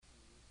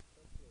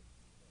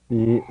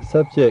The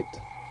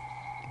subject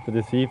for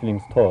this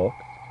evening's talk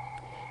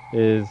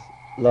is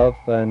love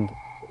and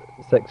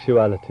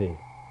sexuality.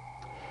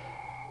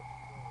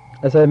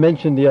 As I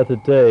mentioned the other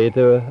day,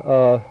 there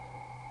are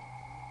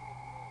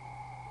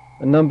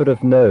a number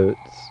of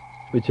notes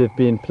which have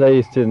been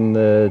placed in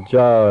the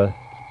jar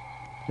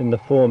in the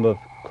form of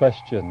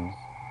questions,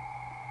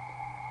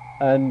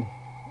 and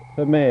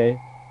for me,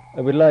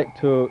 I would like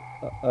to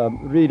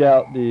read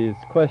out these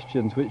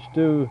questions which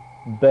do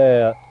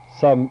bear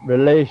some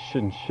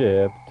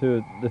relationship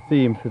to the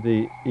theme for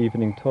the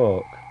evening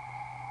talk.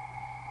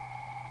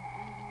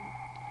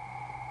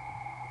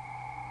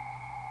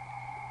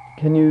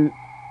 Can you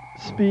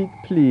speak,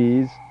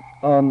 please,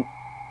 on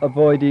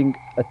avoiding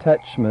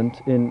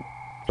attachment in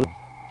love?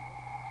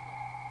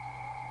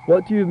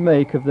 What do you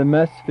make of the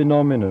mass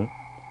phenomenon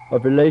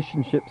of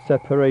relationship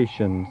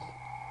separations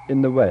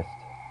in the West?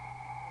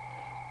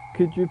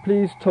 Could you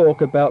please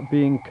talk about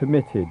being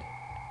committed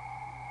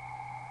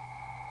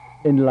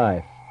in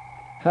life?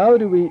 How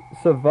do we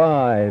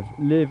survive,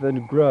 live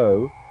and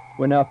grow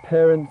when our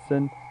parents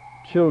and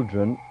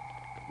children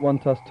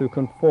want us to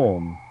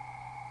conform?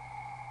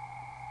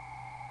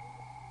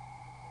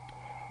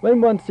 When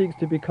one seeks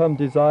to become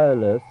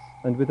desireless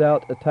and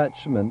without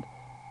attachment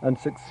and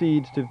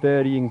succeeds to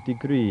varying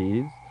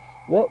degrees,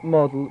 what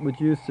model would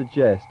you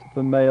suggest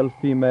for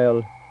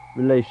male-female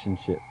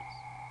relationships?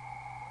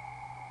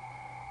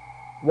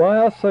 Why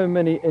are so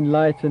many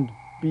enlightened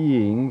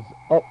beings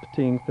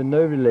opting for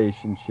no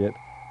relationship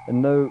and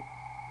no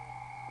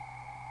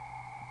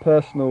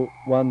personal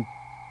one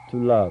to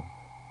love?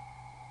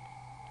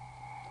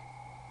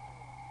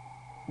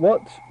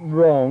 What's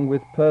wrong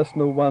with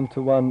personal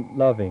one-to-one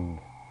loving?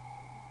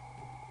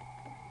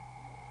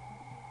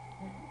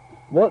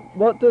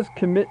 What does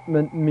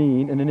commitment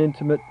mean in an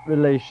intimate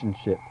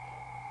relationship?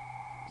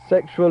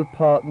 Sexual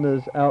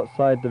partners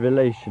outside the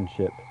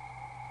relationship?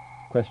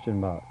 Question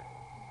mark.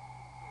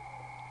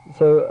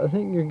 So I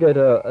think you get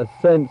a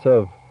sense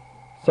of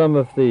some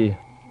of the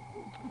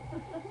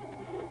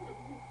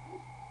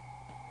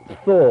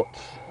thoughts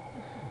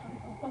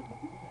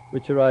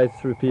which arise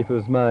through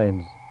people's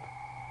minds.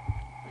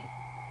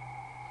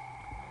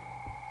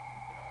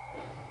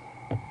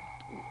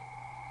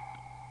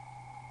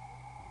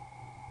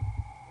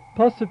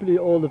 Possibly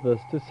all of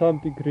us, to some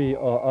degree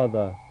or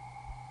other,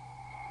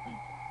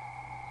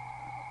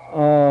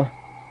 are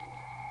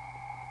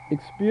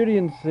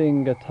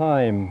experiencing a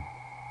time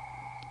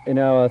in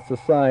our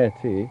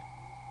society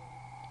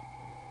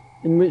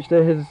in which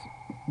there has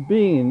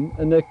been,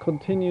 and there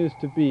continues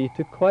to be,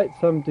 to quite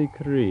some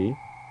degree,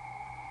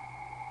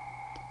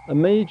 a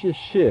major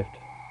shift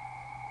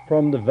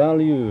from the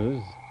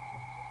values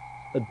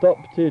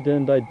adopted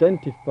and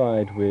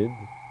identified with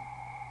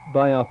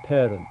by our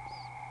parents.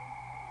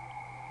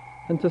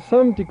 And to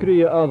some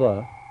degree or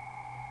other,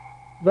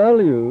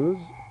 values,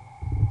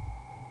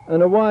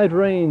 and a wide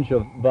range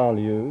of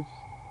values,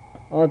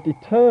 are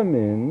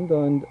determined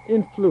and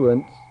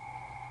influenced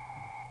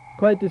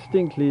quite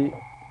distinctly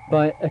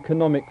by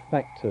economic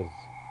factors.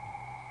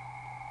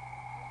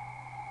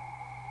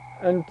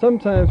 And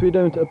sometimes we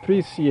don't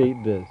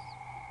appreciate this.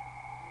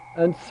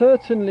 And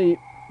certainly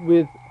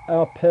with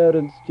our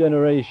parents'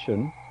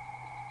 generation,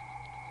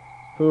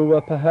 who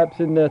were perhaps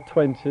in their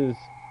 20s,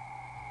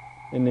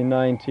 in the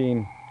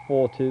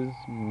 1940s,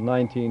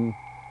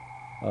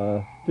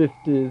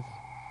 1950s,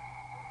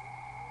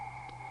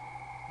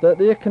 that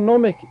the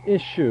economic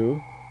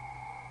issue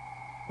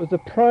was a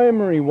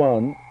primary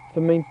one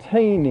for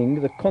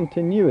maintaining the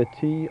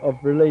continuity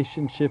of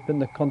relationship and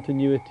the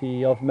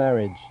continuity of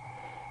marriage.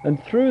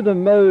 And through the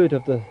mode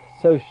of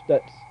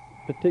that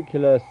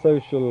particular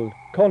social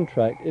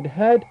contract, it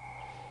had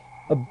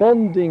a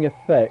bonding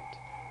effect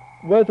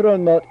whether or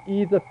not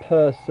either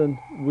person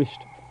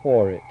wished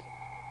for it.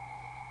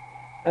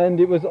 And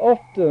it was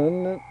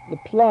often the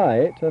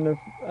plight, and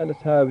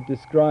that's how I would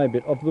describe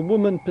it, of the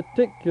woman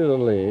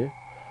particularly,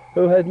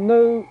 who had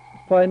no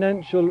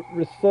financial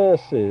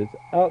resources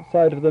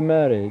outside of the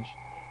marriage,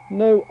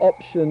 no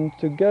option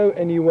to go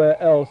anywhere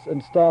else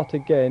and start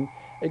again,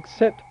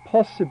 except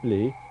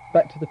possibly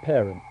back to the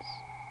parents.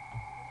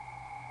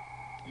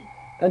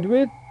 And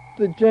with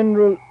the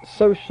general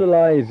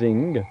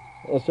socializing,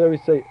 or shall we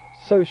say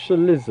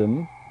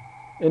socialism,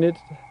 in its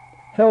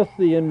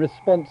healthy and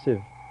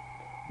responsive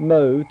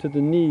mode to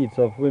the needs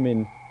of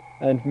women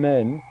and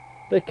men,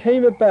 there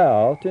came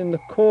about in the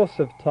course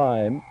of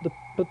time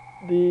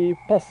the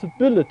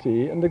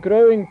possibility and the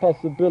growing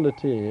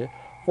possibility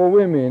for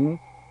women,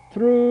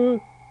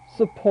 through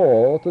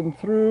support and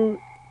through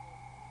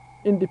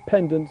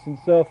independence and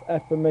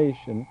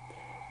self-affirmation,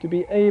 to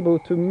be able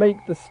to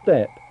make the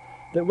step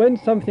that when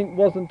something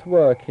wasn't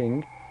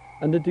working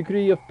and the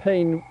degree of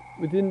pain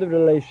within the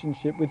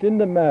relationship, within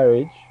the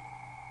marriage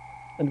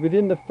and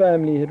within the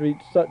family had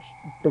reached such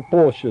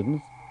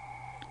proportions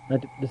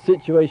that the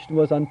situation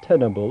was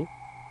untenable,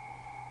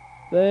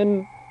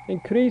 then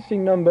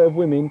increasing number of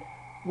women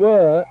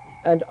were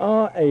and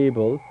are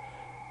able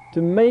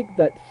to make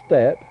that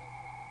step,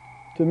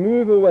 to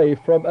move away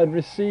from and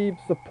receive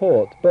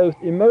support, both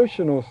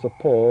emotional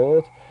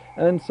support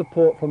and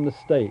support from the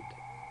state.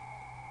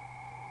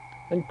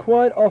 And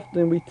quite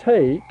often we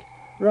take,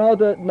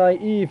 rather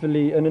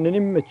naively and in an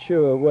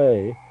immature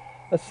way,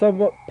 a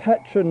somewhat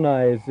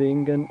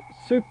patronizing and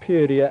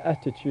superior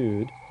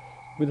attitude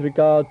with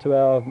regard to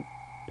our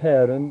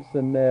parents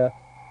and their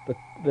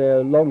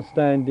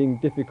long-standing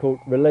difficult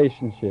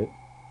relationship,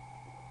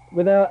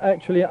 without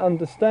actually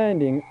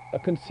understanding a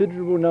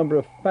considerable number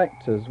of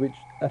factors which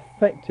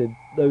affected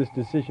those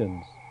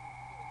decisions.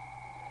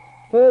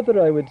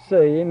 Further, I would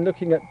say, in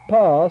looking at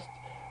past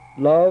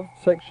love,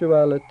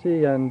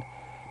 sexuality and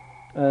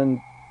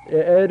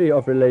area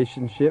of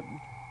relationship,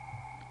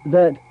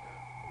 that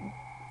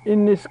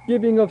in this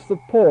giving of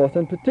support,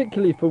 and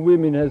particularly for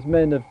women as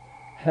men have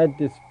had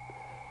this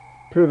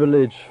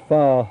privilege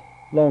far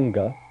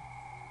longer,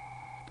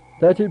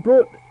 that it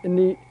brought in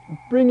the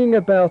bringing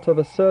about of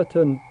a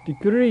certain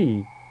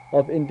degree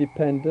of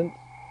independence,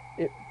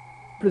 it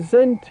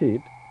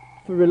presented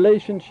for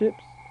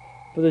relationships,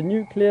 for the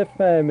nuclear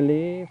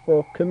family,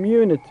 for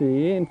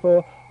community, and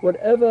for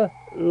whatever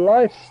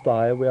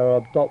lifestyle we are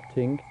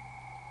adopting,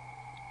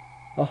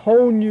 a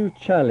whole new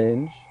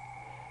challenge,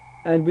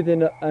 and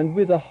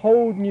with a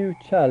whole new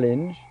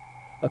challenge,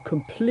 a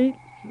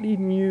completely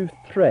new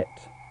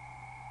threat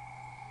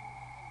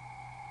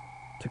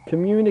to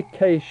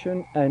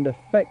communication and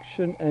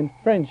affection and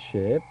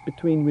friendship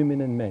between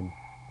women and men.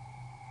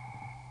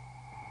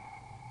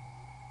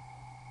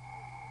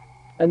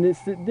 And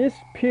it's at this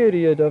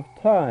period of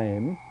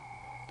time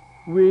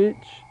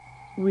which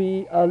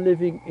we are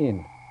living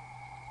in.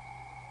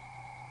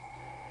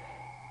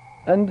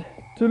 And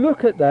to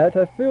look at that,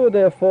 I feel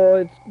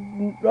therefore it's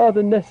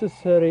rather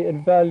necessary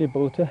and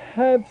valuable to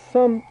have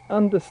some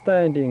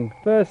understanding,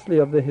 firstly,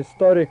 of the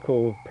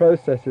historical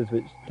processes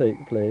which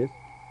take place,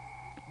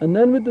 and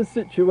then with the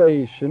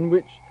situation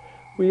which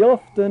we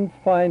often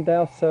find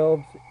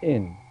ourselves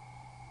in.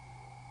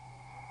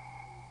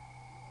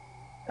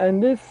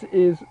 And this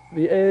is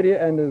the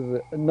area, and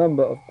as a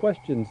number of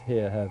questions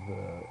here have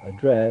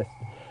addressed,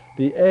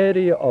 the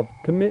area of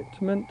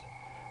commitment,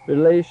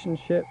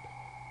 relationship,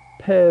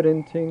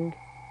 parenting,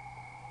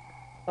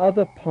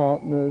 other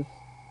partners,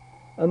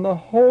 and the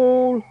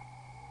whole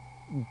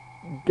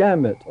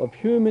gamut of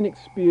human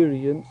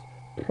experience,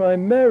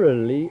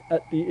 primarily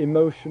at the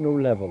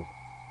emotional level.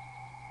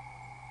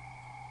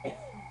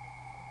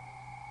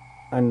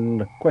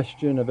 And a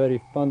question, a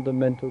very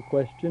fundamental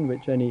question,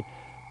 which any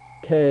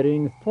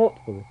caring,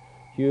 thoughtful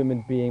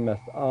human being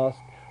must ask,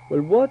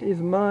 well, what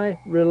is my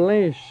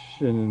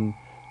relationship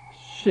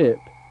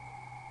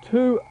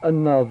to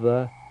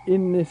another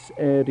in this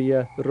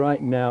area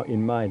right now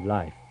in my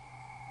life?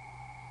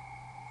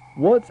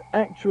 What's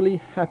actually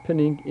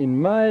happening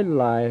in my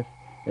life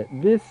at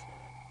this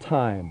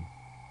time?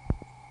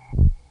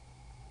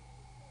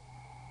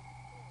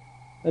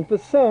 And for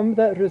some,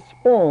 that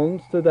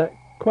responds to that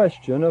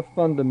question of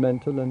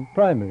fundamental and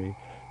primary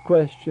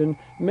question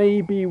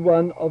may be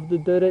one of the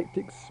direct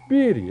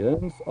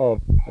experience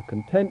of a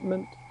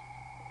contentment,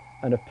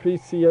 an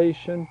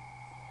appreciation,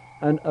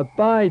 an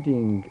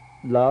abiding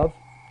love,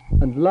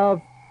 and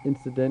love,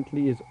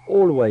 incidentally, is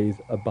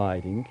always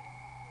abiding.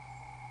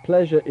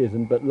 Pleasure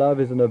isn't, but love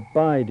is an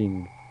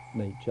abiding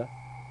nature.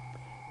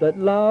 That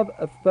love,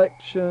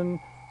 affection,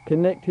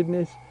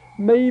 connectedness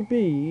may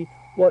be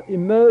what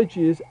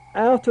emerges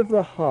out of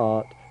the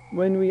heart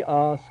when we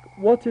ask,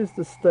 what is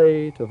the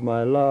state of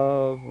my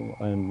love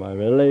and my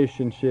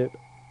relationship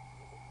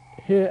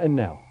here and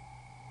now?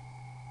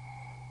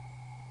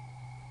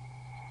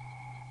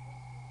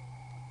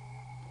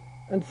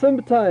 And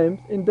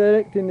sometimes in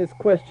directing this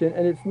question,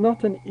 and it's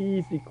not an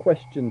easy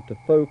question to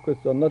focus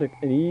on, not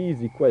an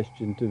easy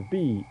question to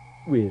be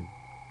with,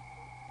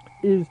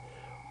 is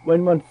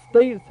when one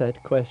states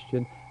that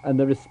question and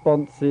the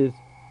response is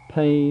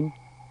pain,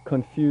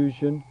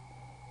 confusion,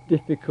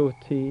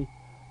 difficulty,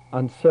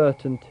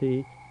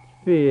 uncertainty,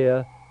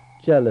 fear,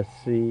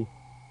 jealousy,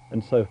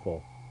 and so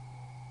forth.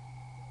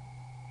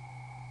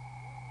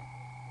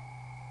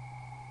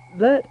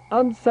 That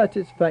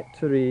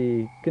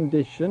unsatisfactory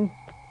condition,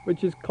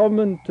 which is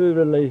common to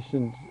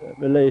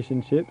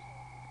relationships,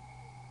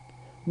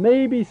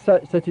 may be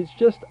such that it's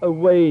just a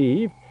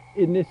wave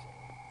in this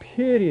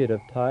period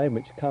of time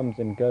which comes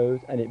and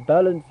goes, and it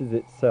balances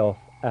itself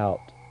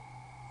out.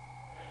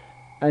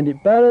 And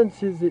it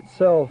balances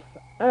itself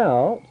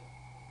out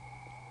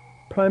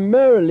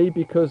primarily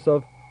because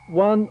of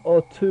one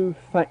or two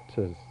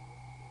factors.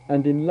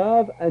 And in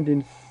love and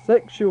in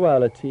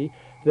sexuality,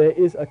 there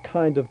is a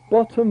kind of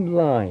bottom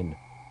line.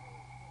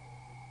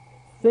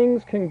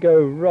 Things can go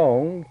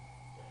wrong,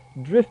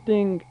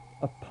 drifting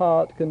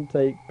apart can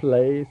take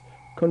place,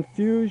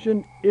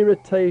 confusion,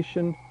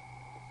 irritation,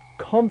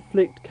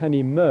 conflict can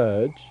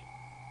emerge,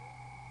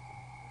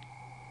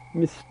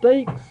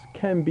 mistakes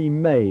can be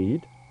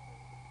made,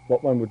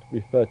 what one would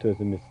refer to as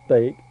a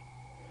mistake.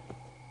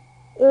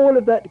 All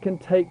of that can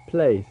take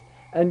place,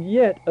 and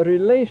yet a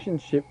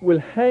relationship will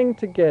hang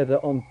together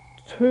on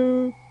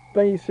two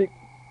basic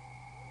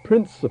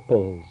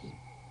principles.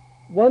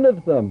 One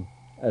of them,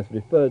 as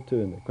referred to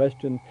in the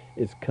question,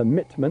 is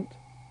commitment,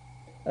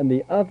 and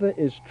the other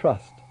is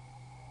trust.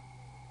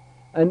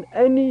 And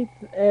any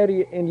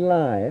area in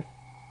life,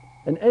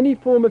 and any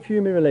form of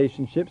human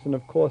relationships, and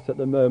of course at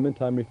the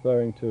moment I'm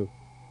referring to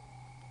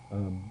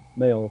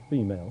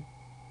male-female,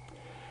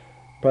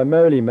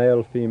 primarily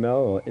male-female,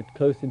 or it's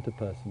close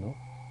interpersonal,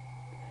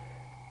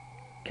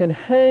 can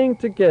hang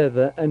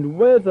together and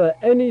weather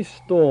any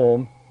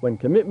storm when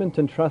commitment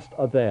and trust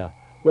are there.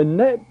 When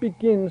that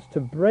begins to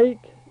break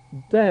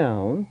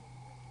down,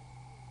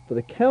 for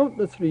the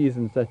countless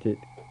reasons that it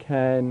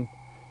can,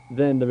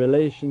 then the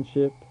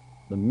relationship,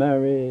 the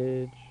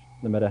marriage,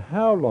 no matter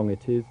how long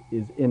it is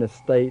in a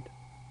state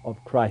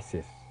of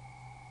crisis.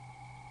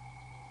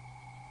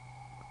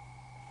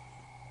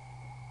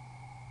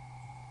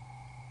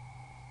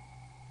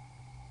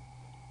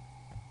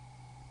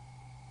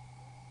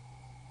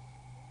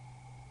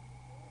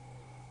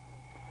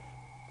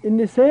 In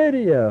this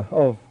area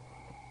of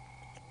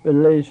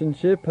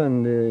relationship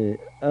and the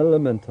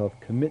element of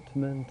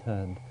commitment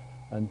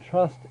and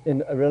trust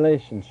in a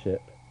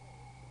relationship,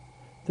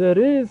 there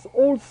is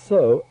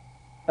also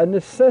a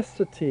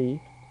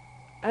necessity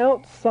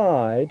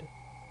outside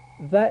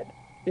that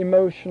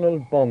emotional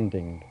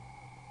bonding,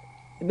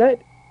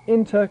 that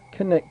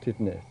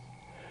interconnectedness,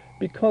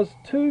 because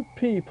two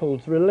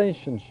people's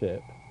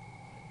relationship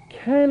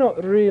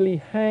cannot really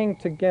hang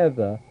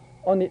together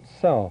on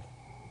itself.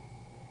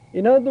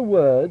 In other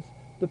words,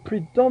 the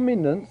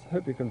predominance,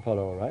 hope you can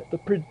follow all right, the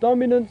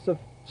predominance of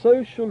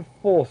social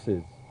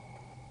forces,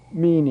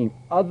 meaning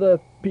other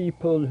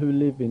people who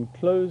live in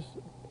close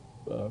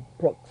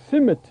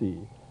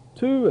proximity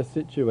to a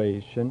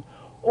situation,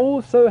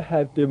 also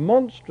have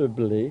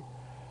demonstrably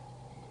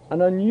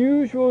an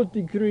unusual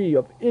degree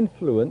of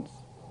influence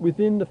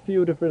within the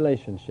field of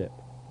relationship,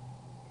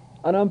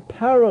 an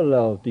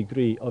unparalleled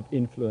degree of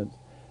influence,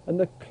 and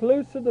the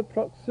closer the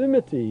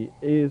proximity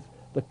is,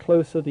 the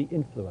closer the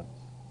influence.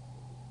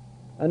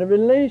 And a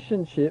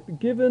relationship,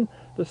 given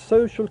the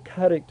social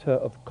character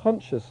of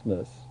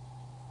consciousness,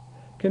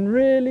 can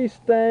really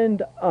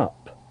stand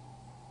up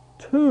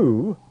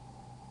to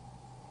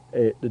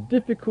the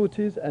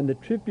difficulties and the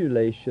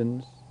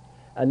tribulations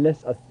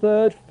unless a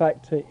third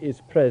factor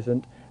is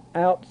present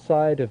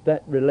outside of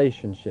that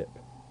relationship.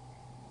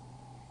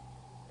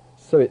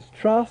 So it's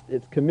trust,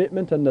 it's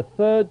commitment, and the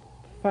third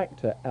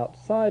factor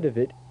outside of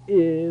it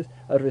is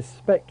a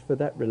respect for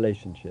that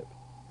relationship.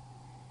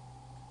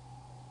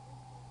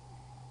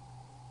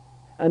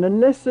 And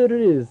unless there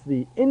is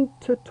the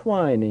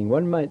intertwining,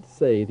 one might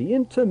say, the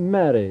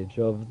intermarriage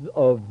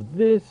of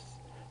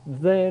this,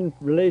 then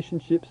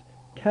relationships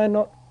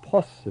cannot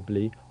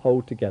possibly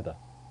hold together.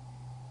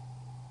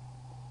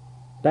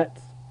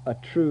 That's a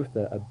truth,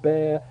 a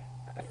bare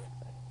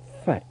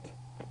fact.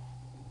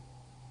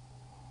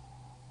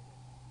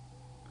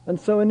 And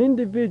so an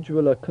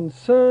individual, a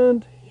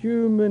concerned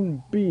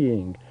human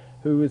being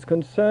who is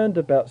concerned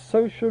about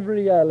social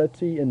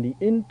reality and the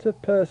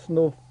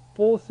interpersonal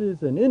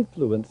forces and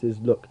influences,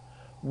 look,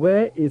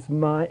 where is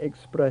my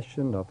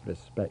expression of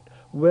respect?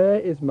 Where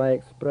is my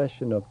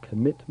expression of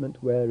commitment?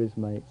 Where is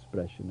my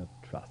expression of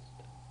trust?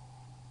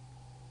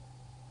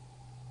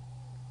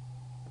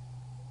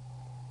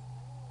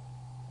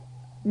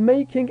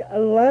 Making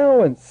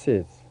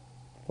allowances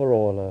for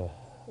all of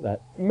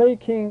that,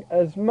 making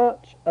as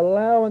much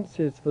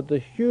allowances for the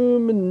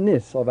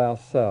humanness of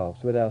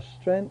ourselves, with our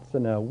strengths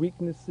and our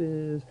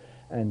weaknesses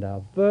and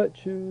our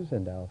virtues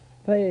and our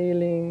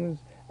failings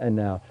and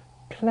our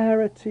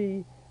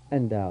clarity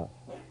and our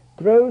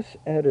gross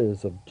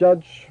errors of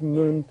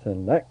judgment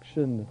and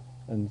action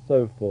and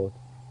so forth,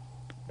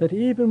 that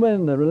even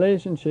when the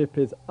relationship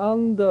is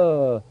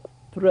under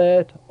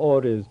threat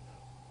or is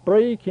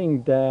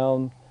breaking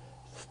down,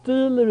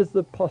 still there is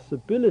the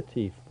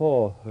possibility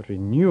for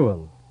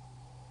renewal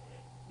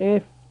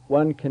if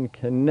one can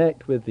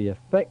connect with the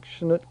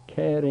affectionate,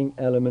 caring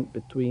element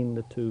between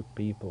the two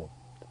people.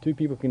 The two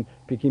people can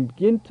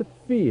begin to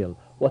feel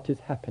what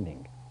is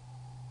happening.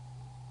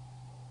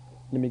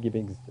 Let me give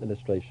an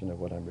illustration of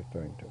what I'm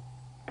referring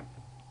to.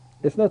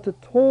 It's not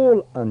at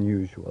all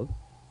unusual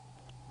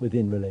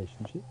within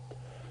relationship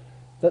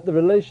that the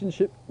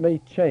relationship may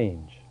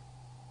change.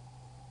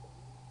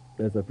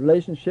 There's a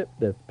relationship,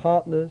 there's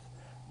partners,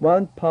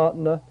 one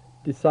partner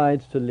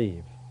decides to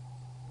leave.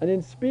 And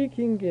in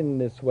speaking in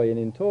this way and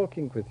in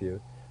talking with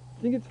you,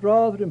 I think it's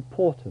rather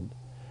important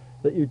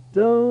that you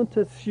don't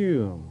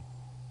assume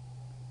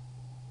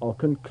or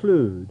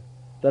conclude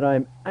that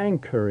I'm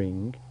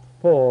anchoring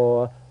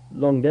for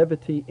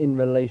longevity in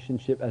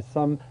relationship as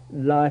some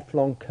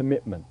lifelong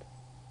commitment.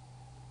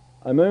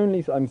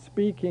 I'm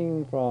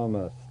speaking from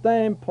a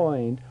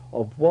standpoint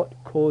of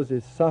what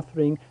causes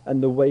suffering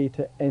and the way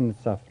to end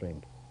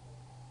suffering.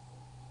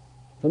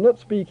 So I'm not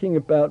speaking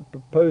about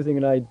proposing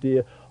an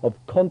idea of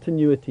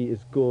continuity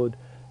is good,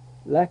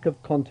 lack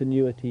of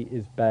continuity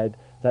is bad.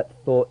 That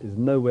thought is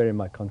nowhere in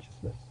my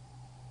consciousness.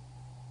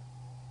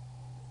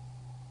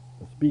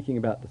 I'm speaking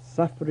about the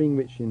suffering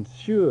which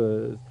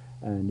ensures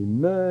and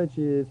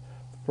emerges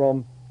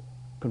from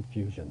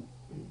confusion.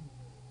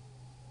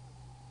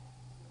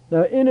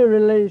 Now, in a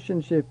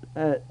relationship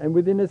and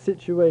within a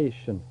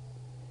situation,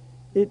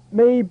 it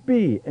may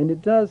be, and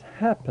it does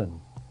happen,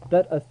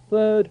 that a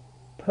third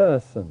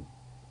person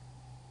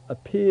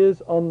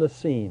appears on the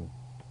scene,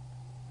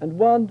 and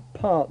one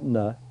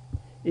partner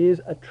is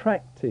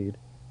attracted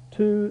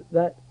to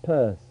that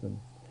person.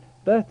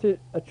 That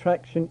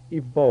attraction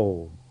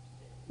evolves.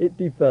 It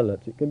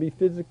develops. It can be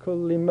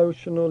physical,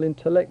 emotional,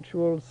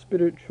 intellectual,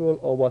 spiritual,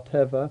 or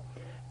whatever.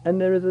 And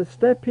there is a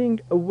stepping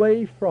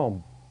away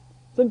from,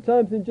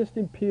 sometimes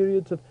in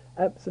periods of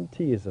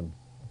absenteeism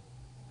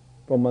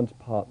from one's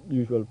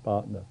usual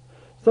partner.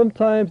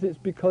 Sometimes it's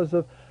because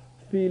of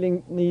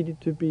feeling needed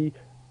to be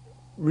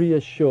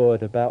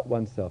reassured about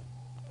oneself.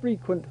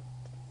 Frequent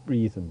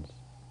reasons.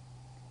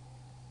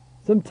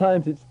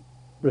 Sometimes it's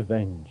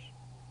revenge.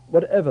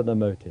 Whatever the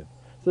motive.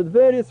 So the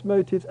various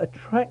motives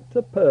attract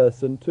a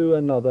person to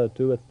another,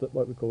 to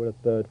what we call a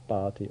third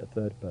party, a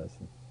third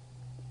person.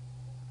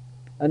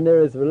 And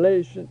there is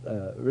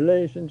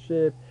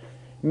relationship,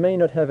 may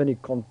not have any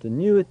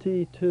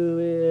continuity to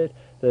it,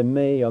 there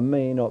may or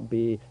may not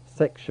be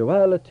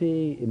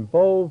sexuality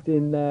involved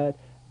in that,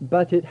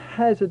 but it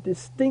has a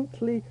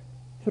distinctly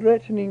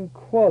threatening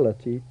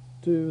quality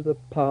to the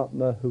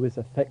partner who is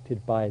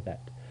affected by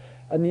that.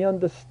 And the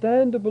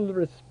understandable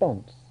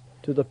response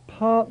to the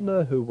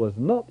partner who was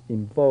not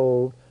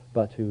involved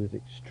but who is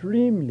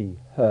extremely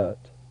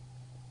hurt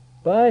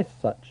by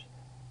such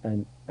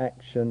an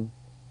action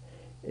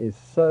is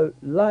so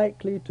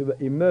likely to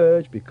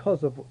emerge,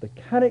 because of the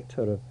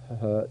character of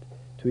hurt,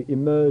 to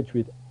emerge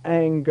with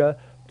anger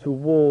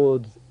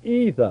towards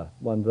either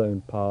one's own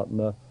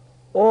partner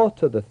or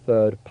to the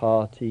third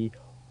party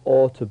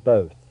or to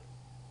both.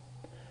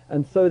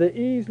 And so there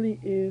easily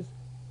is,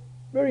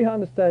 very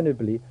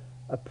understandably,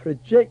 a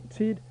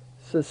projected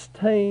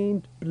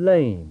sustained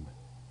blame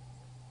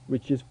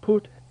which is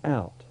put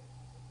out.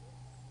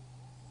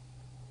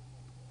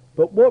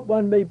 But what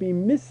one may be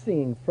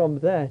missing from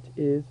that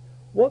is,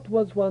 what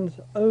was one's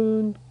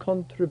own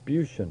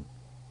contribution?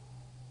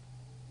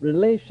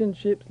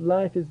 Relationships,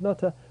 life is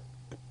not a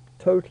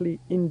totally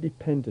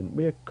independent.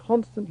 We are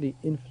constantly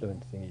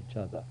influencing each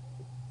other.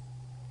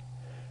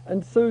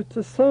 And so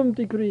to some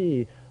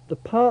degree, the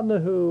partner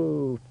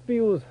who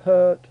feels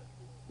hurt,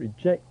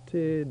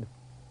 rejected,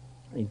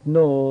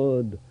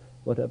 ignored,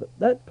 whatever,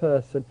 that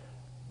person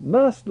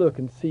must look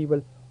and see,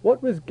 well,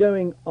 what was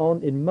going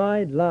on in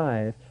my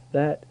life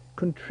that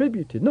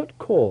contributed, not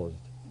caused,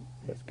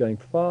 that's going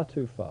far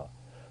too far,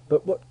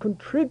 but what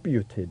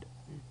contributed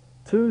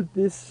to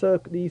these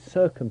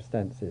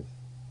circumstances.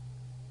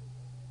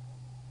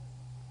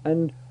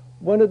 And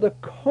one of the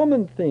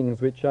common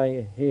things which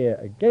I hear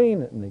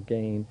again and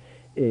again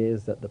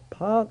is that the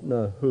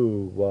partner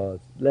who was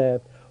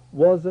left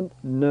wasn't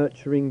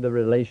nurturing the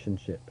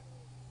relationship,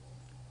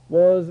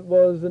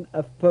 wasn't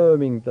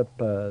affirming the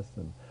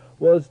person,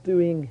 was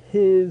doing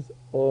his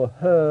or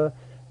her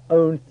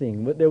own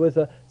thing, but there was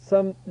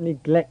some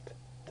neglect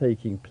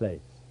taking place.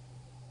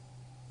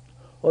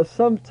 Or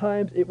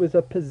sometimes it was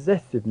a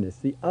possessiveness,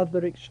 the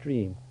other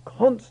extreme,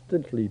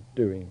 constantly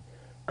doing,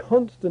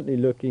 constantly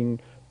looking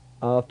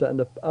after, and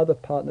the other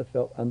partner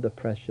felt under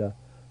pressure,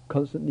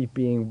 constantly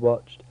being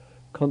watched,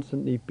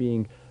 constantly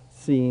being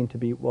seen to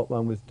be what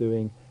one was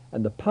doing,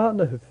 and the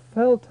partner who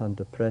felt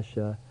under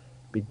pressure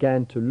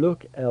began to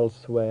look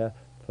elsewhere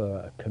for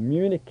a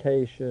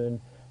communication,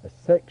 a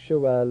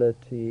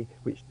sexuality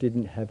which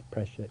didn't have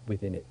pressure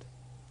within it.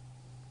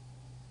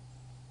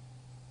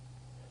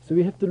 So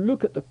we have to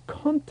look at the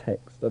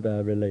context of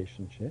our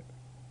relationship,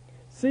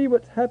 see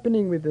what's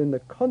happening within the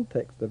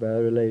context of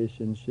our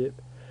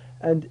relationship,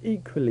 and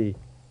equally,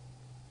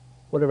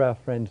 what are our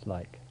friends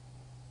like?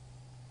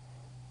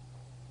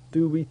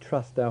 Do we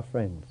trust our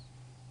friends?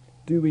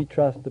 Do we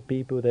trust the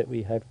people that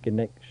we have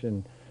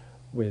connection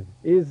with?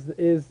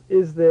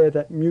 Is there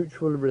that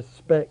mutual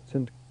respect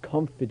and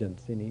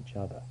confidence in each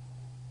other?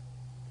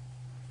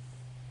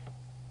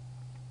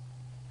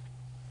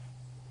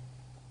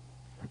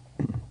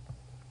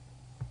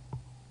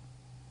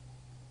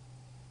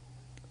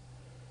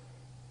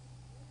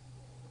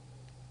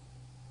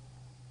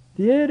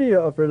 The area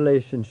of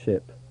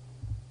relationship,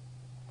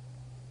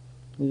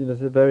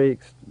 it's a very,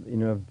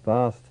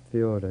 vast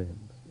field.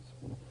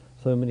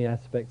 So many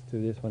aspects to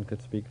this. One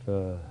could speak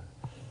for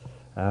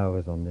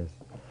hours on this.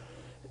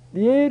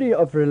 The area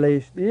of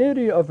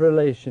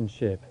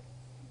relationship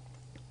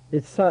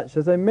is such,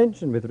 as I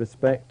mentioned, with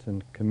respect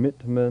and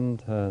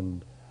commitment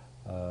and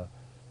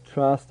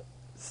trust,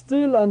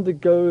 still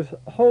undergoes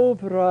a whole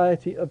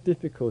variety of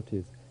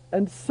difficulties,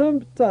 and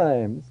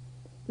sometimes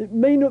it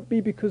may not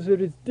be because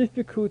there is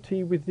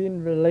difficulty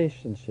within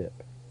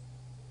relationship.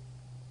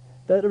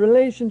 That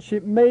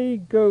relationship may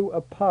go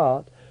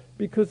apart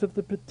because of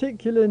the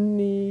particular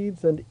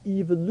needs and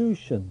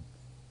evolution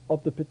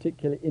of the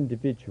particular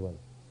individual.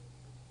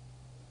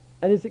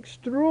 And it's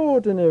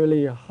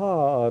extraordinarily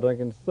hard, I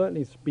can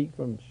certainly speak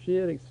from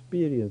sheer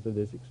experience of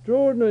this,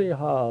 extraordinarily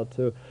hard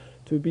to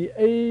be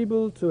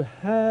able to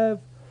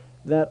have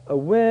that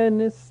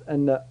awareness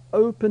and that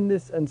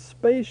openness and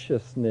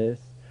spaciousness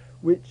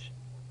which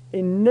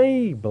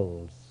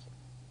enables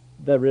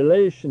the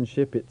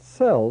relationship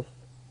itself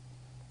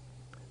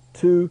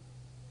to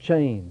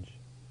change.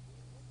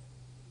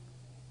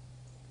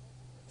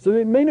 So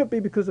it may not be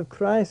because of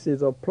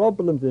crises or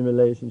problems in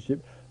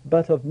relationship,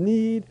 but of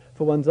need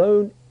for one's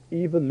own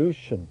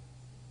evolution.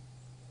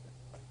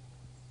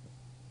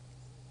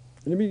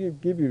 Let me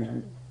give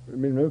you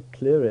no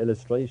clearer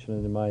illustration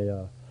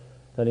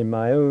than in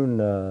my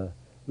own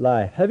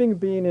life. Having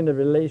been in a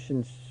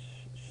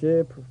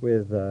relationship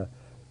with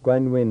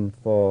Guanyin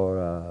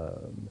for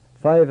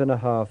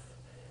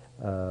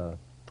 5.5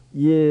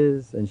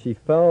 years, and she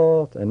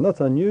felt, and not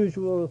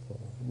unusual for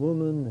a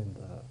woman in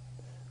the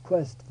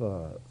quest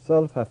for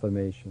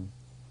self-affirmation,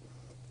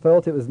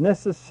 felt it was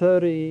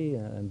necessary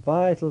and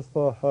vital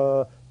for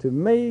her to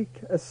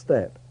make a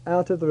step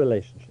out of the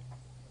relationship.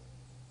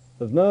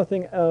 There's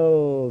nothing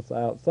else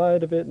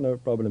outside of it, no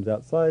problems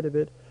outside of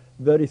it,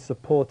 very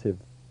supportive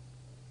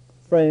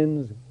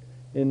friends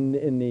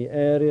in the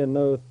area,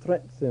 no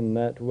threats in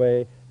that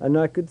way. And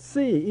I could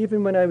see,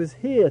 even when I was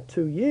here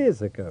 2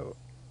 years ago,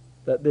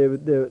 that they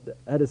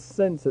had a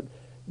sense that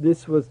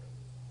this was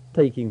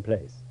taking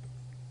place.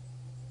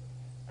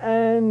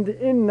 And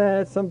in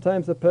that,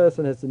 sometimes a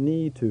person has the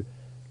need to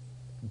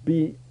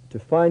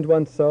find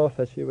oneself,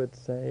 as you would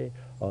say,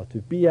 or to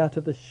be out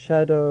of the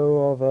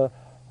shadow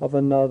of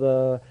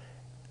another,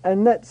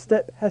 and that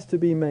step has to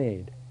be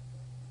made.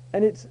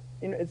 And it's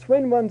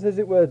when one's, as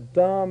it were,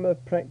 Dharma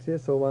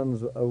practice, or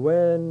one's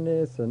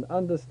awareness and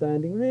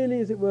understanding really,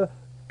 as it were,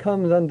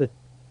 comes under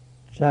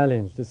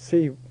challenge to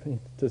see,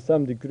 to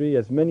some degree,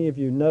 as many of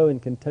you know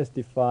and can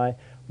testify,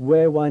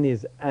 where one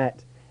is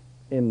at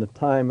in the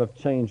time of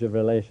change of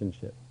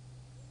relationship.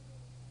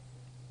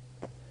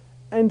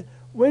 And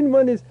when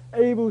one is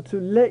able to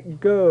let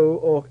go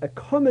or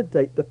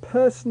accommodate the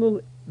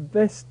personal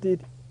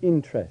vested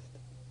interest,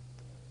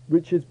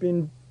 which has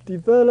been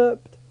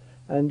developed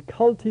and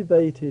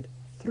cultivated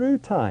through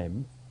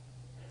time,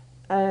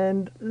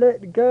 and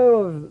let go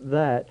of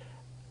that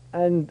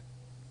and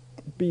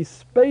be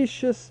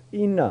spacious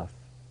enough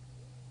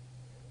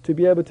to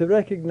be able to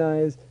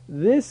recognize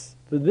this,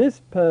 for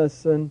this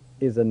person,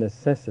 is a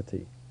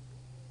necessity.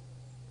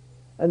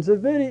 And so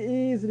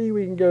very easily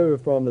we can go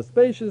from the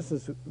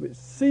spaciousness which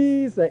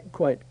sees that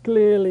quite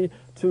clearly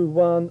to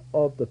one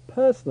of the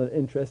personal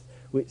interest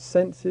which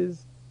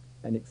senses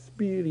and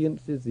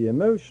experiences the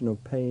emotional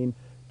pain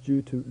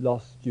due to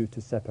loss, due to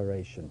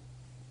separation.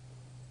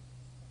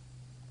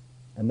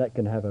 And that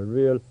can have a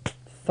real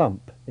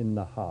thump in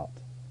the heart.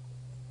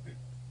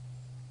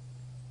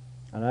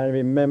 And I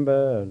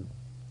remember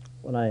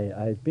when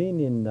I'd been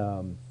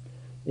in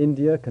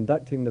India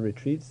conducting the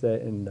retreats there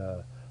in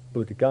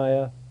Bodh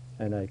Gaya,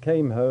 and I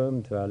came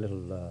home to our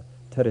little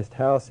terraced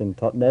house in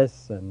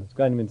Totnes, and as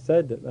Guanyin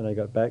said that when I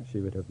got back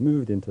she would have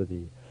moved into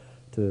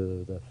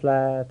the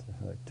flat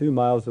 2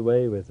 miles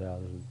away with our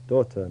little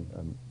daughter,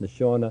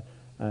 Nishona.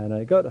 And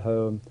I got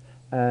home,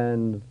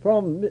 and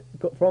from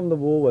the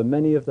wall were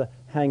many of the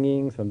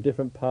hangings from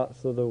different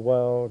parts of the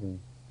world, and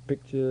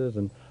pictures,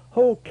 and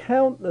whole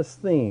countless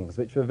things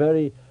which were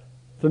very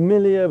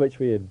familiar, which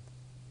we had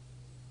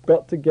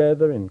got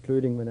together,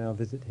 including when our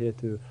visit here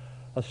to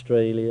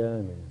Australia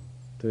and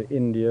to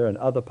India and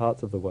other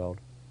parts of the world.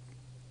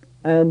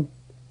 And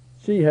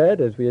she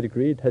had, as we had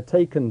agreed, had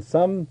taken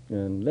some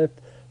and left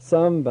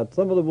some, but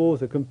some of the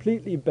walls are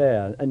completely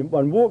bare, and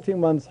one walked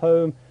in one's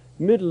home,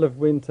 middle of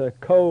winter,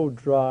 cold,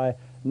 dry,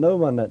 no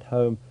one at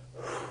home.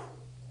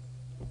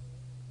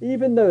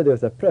 Even though there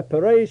was a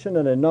preparation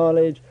and a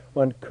knowledge,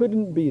 one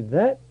couldn't be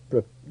that,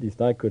 at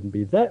least I couldn't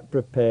be that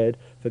prepared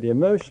for the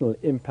emotional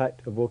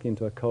impact of walking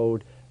into a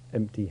cold,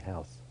 empty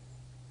house.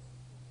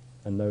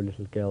 And no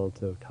little girl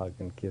to hug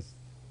and kiss.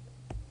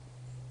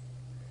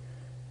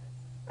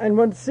 And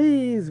one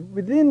sees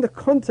within the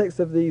context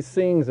of these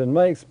things, and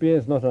my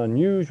experience, not an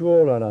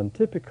unusual or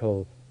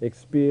untypical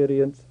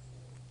experience,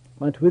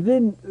 but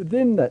within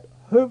that,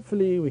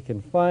 hopefully we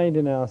can find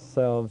in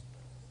ourselves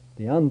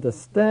the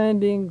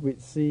understanding which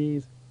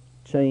sees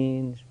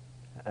change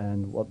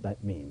and what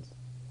that means.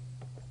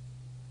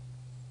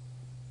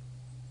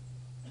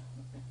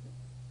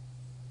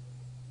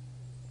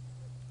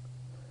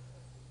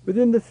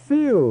 Within the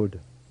field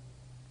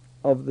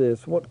of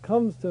this, what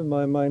comes to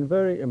my mind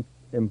very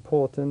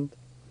important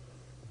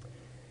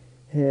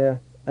here,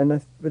 and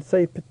I would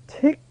say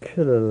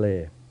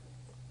particularly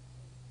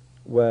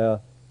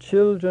where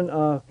children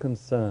are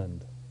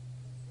concerned,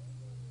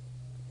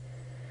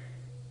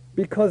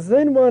 because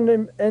then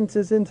one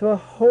enters into a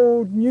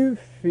whole new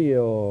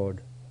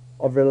field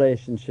of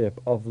relationship,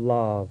 of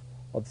love,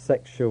 of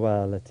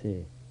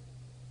sexuality,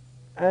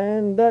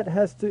 and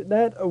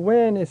that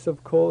awareness,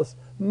 of course,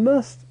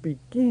 must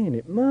begin.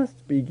 It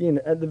must begin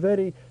at the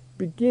very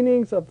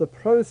beginnings of the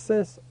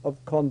process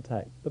of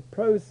contact, the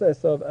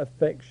process of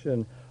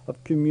affection,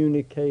 of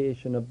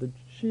communication, of the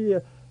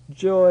sheer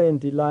joy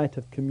and delight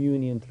of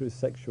communion through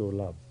sexual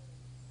love.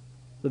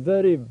 The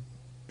very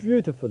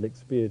beautiful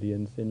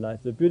experience in life,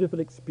 the beautiful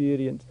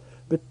experience,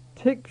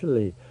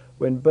 particularly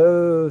when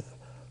both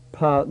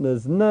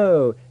partners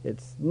know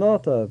it's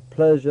not a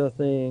pleasure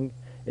thing,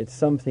 it's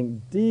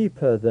something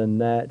deeper than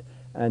that,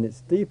 and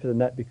it's deeper than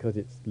that because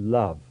it's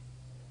love.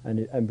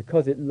 And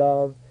because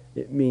love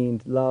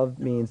means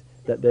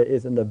that there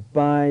is an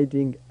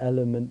abiding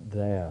element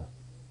there.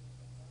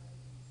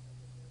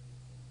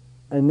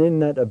 And in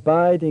that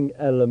abiding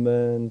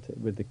element,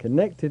 with the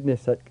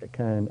connectedness that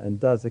can and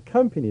does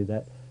accompany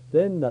that,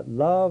 then that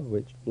love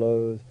which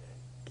flows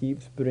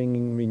keeps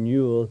bringing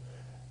renewal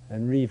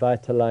and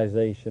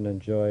revitalization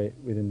and joy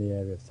within the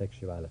area of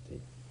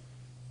sexuality.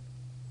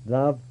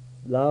 Love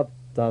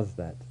does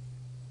that.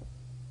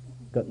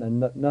 Got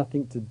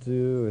nothing to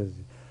do, as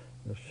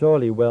you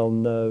surely well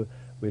know,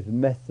 with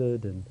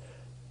method and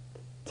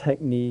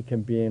technique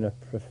and being a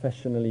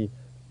professionally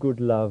good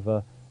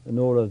lover and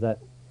all of that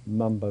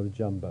mumbo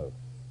jumbo.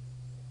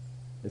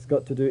 It's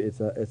got to do, it's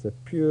a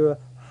pure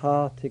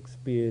heart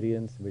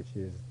experience which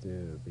is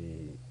to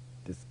be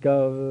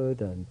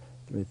discovered, and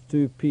with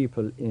two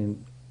people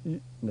in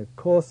the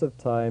course of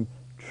time,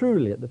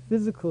 truly at the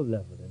physical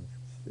level,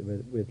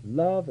 with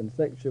love and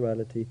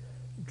sexuality,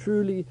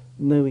 truly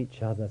know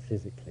each other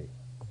physically.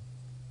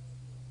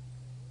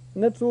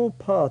 And that's all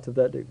part of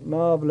that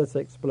marvelous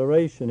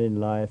exploration in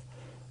life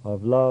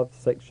of love,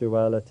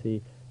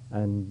 sexuality,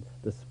 and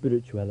the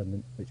spiritual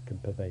element which can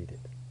pervade it.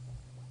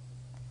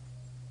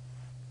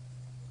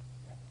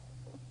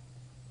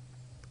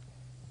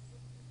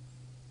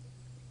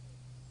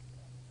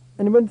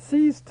 And one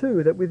sees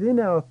too that within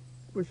our,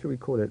 what should we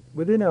call it,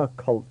 within our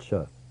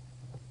culture,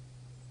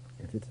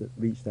 if it's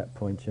reached that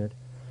point yet,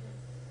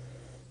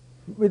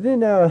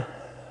 within our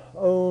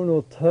own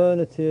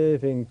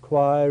alternative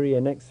inquiry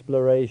and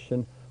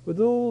exploration, with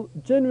all,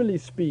 generally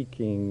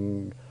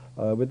speaking,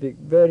 with the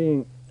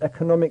varying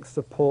economic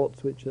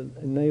supports which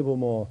enable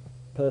more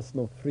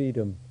personal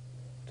freedom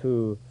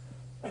to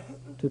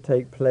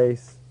take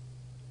place,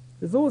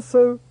 there's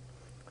also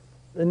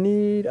a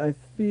need, I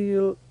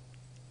feel,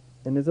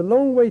 and there's a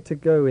long way to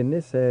go in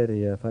this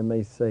area, if I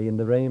may say, in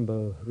the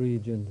Rainbow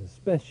region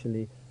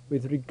especially,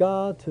 with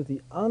regard to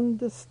the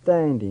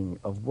understanding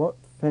of what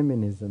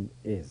feminism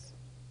is.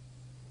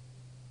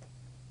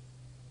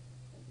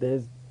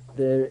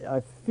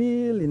 I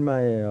feel in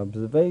my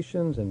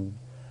observations and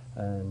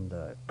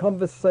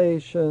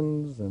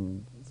conversations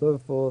and so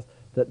forth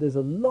that there's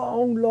a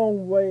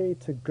long way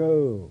to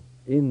go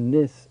in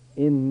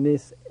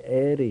this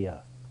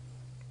area,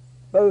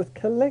 both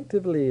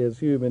collectively as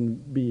human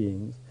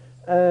beings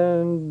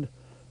and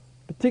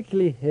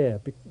particularly here,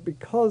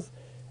 because,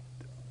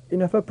 you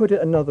know, if I put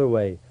it another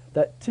way,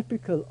 that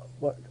typical,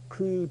 what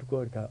crude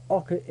word,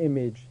 ochre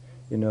image,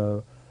 you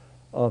know,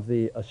 of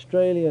the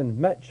Australian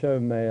macho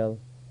male,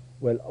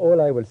 well,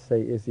 all I will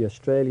say is the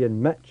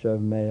Australian macho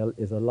male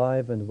is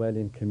alive and well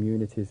in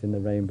communities in the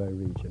Rainbow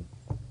region.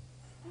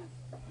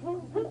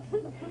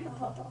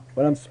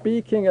 When I'm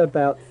speaking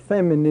about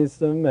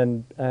feminism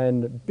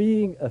and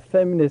being a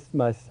feminist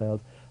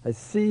myself, I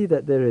see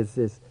that there is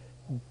this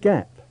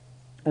gap,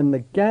 and the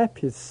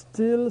gap is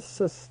still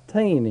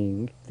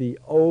sustaining the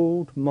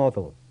old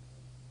model.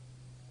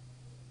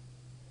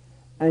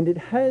 And it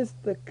has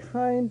the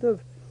kind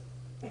of,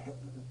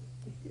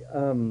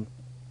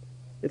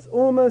 it's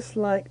almost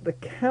like the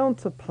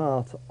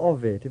counterpart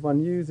of it, if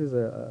one uses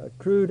a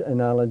crude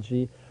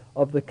analogy,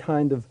 of the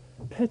kind of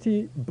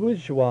petty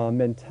bourgeois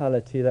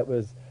mentality that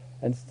was,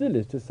 and still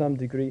is to some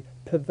degree,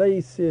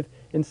 pervasive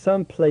in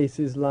some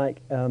places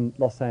like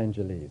Los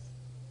Angeles,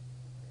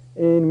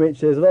 in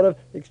which there's a lot of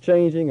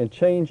exchanging and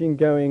changing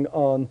going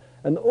on,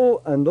 and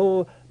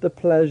all the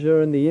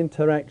pleasure and the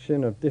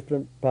interaction of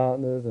different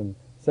partners and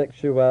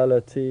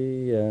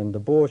sexuality and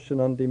abortion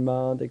on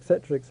demand,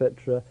 etc.,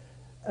 etc.,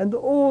 and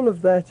all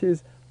of that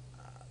is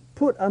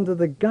put under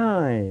the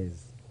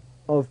guise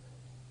of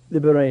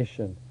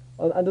liberation,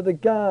 under the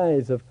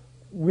guise of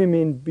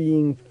women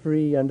being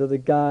free, under the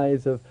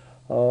guise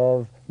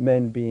of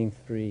men being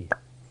free.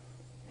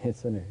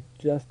 It's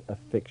just a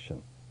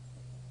fiction.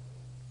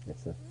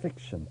 It's a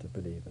fiction to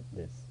believe in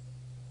this.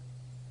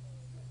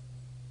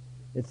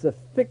 It's a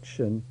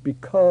fiction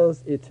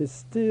because it is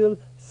still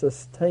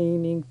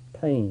sustaining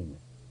pain.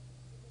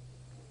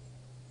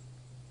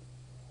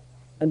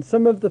 And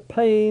some of the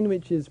pain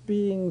which is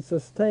being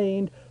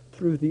sustained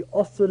through the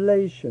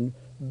oscillation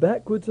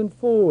backwards and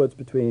forwards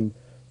between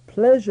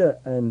pleasure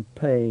and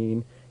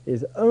pain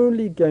is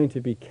only going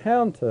to be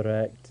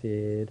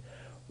counteracted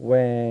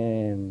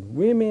when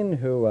women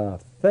who are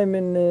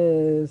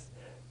feminists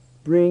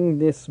bring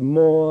this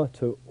more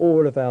to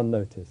all of our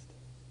notice.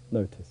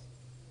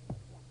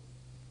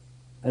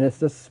 And it's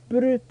the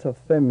spirit of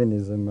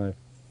feminism, I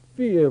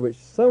fear, which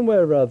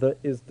somewhere or other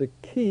is the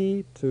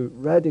key to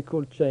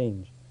radical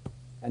change.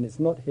 And it's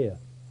not here.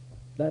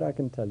 That I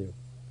can tell you.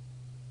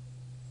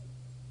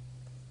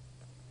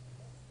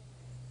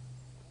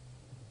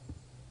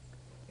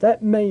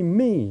 That may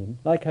mean,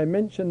 like I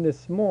mentioned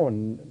this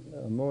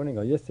morning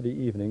or yesterday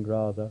evening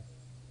rather,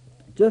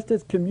 just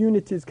as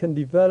communities can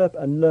develop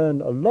and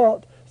learn a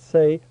lot,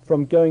 say,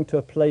 from going to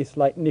a place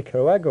like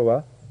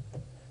Nicaragua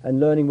and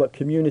learning what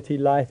community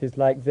life is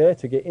like there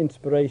to get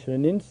inspiration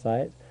and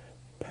insight,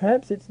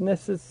 perhaps it's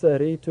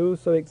necessary to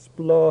also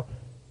explore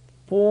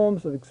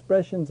forms of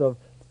expressions of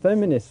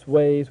feminist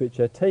ways which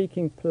are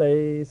taking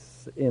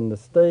place in the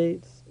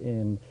States,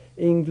 in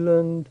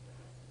England,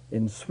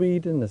 in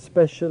Sweden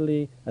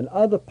especially, and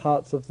other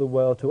parts of the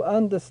world, to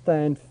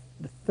understand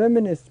the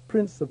feminist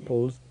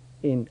principles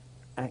in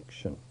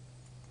action.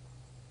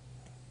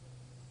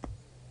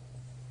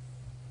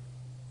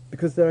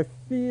 Because I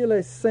feel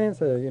a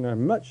sense of,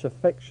 much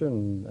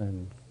affection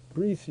and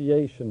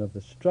appreciation of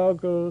the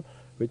struggle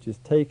which is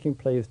taking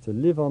place to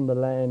live on the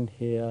land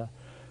here,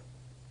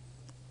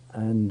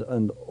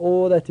 and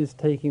all that is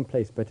taking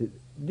place. But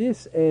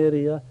this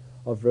area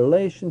of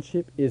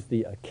relationship is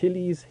the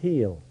Achilles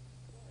heel.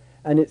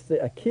 And it's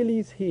the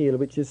Achilles heel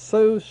which is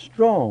so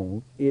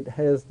strong, it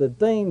has the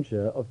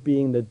danger of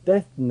being the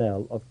death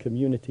knell of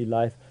community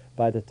life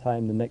by the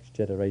time the next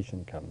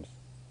generation comes.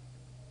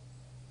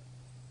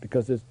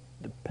 Because the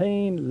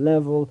pain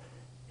level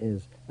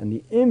is, and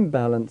the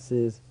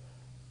imbalances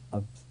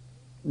are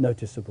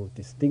noticeable,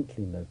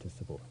 distinctly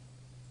noticeable.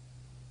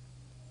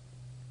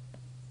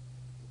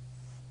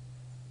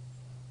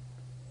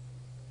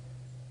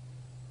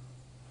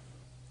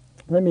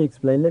 Let me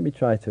explain. Let me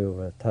try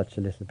to touch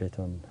a little bit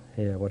on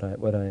here what I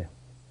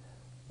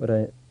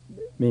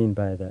mean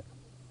by that.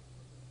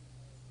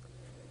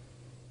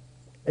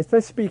 If I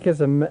speak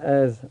as a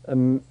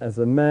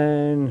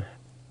man,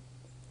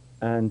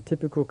 and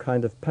typical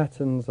kind of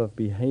patterns of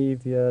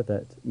behavior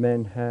that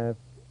men have,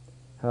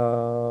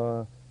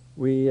 how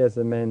we as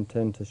a men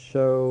tend to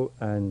show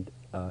and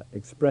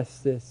express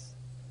this,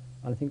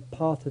 and I think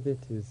part of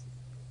it is,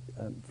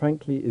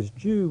 frankly, is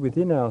due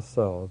within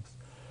ourselves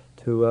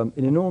to an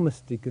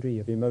enormous degree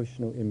of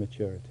emotional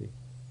immaturity.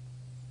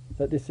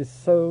 That this is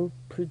so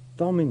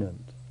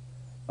predominant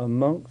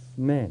amongst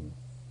men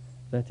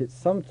that it's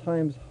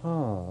sometimes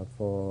hard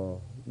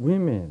for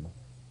women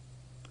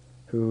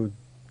to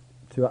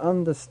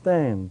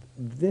understand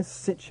this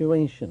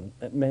situation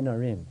that men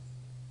are in.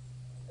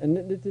 And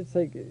let's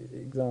take an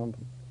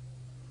example.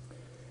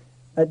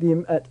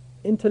 At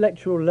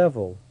intellectual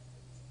level,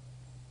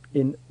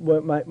 in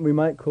what we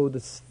might call the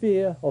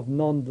sphere of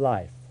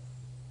non-life.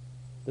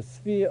 The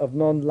sphere of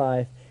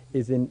non-life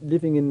is in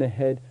living in the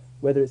head,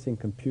 whether it's in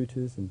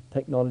computers and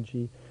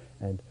technology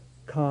and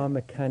car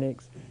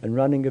mechanics and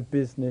running a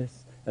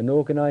business and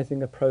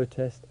organising a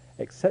protest,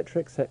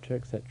 etc., etc.,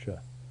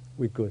 etc.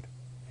 We're good.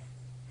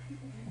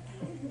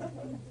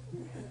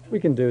 We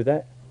can do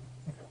that.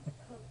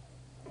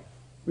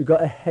 We've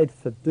got a head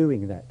for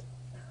doing that.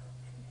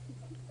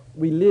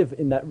 We live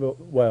in that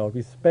world.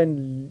 We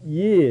spend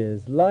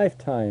years,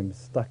 lifetimes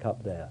stuck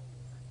up there.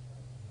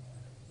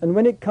 And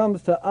when it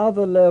comes to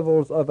other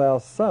levels of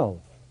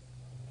ourself,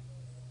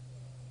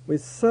 we're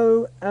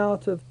so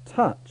out of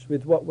touch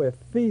with what we're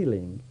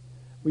feeling,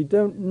 we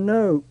don't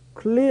know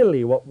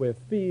clearly what we're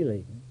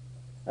feeling,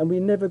 and we've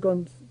never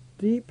gone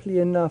deeply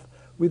enough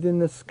within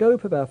the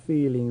scope of our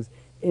feelings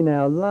in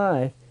our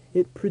life.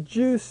 It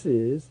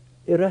produces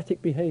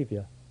erratic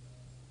behavior.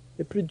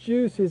 It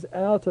produces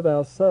out of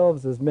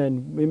ourselves as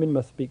men, women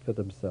must speak for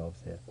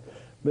themselves here,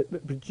 but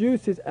it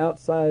produces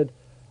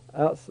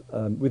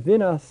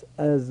within us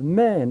as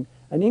men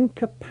an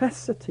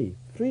incapacity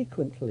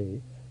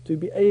frequently to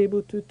be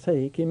able to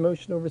take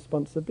emotional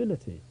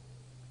responsibility.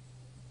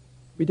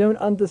 We don't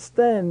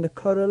understand the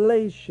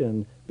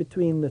correlation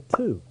between the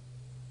two.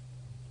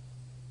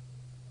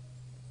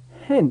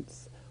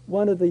 Hence,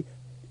 one of the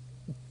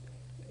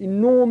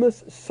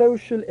enormous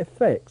social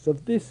effects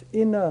of this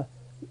inner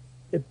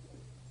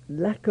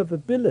lack of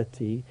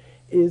ability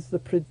is the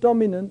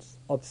predominance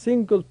of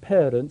single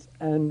parents,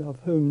 and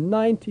of whom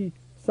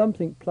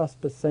 90-something plus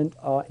 %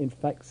 are in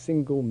fact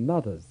single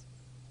mothers.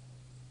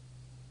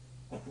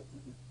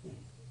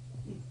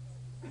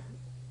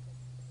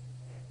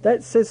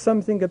 That says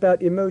something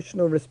about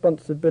emotional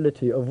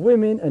responsibility of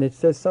women, and it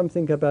says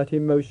something about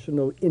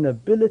emotional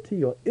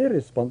inability or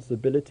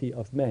irresponsibility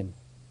of men.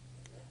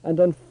 And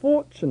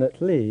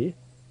unfortunately,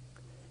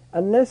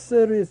 unless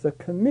there is a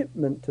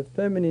commitment to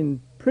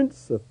feminine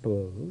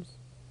principles,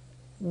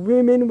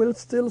 women will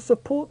still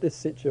support this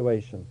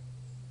situation.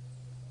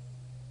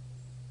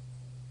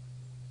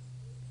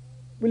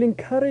 Will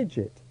encourage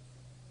it.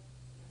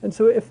 And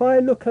so if I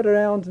look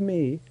around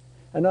me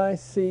and I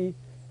see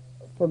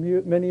from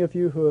you, many of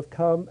you who have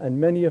come, and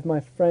many of my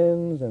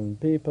friends and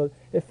people,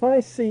 if I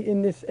see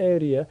in this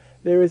area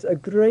there is a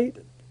great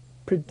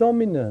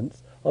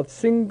predominance of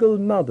single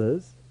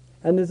mothers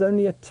and there's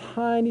only a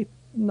tiny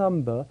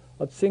number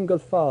of single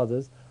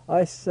fathers,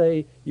 I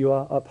say you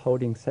are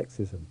upholding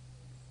sexism.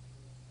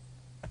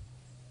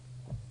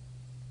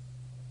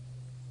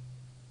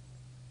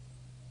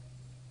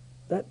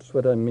 That's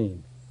what I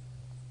mean.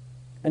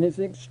 And it's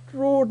an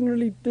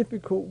extraordinarily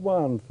difficult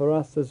one for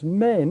us as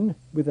men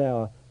with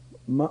our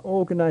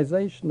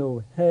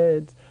organizational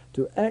heads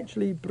to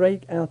actually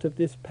break out of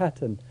this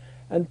pattern.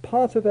 And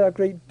part of our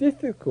great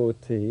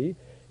difficulty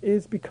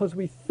is because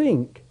we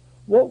think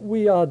what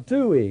we are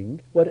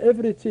doing,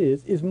 whatever it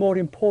is more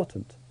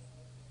important.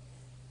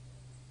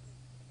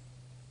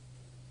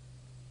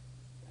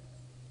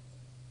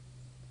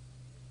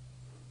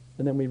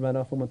 and then we run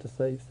off and want to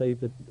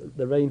save the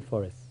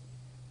rainforests.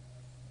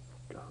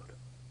 God.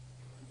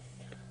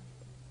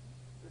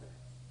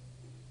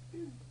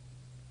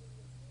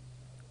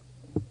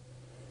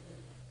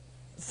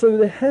 So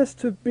there has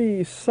to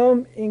be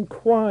some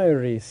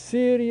inquiry,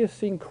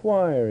 serious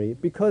inquiry,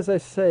 because I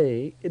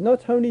say,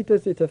 not only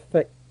does it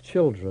affect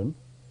children,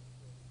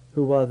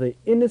 who are the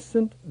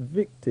innocent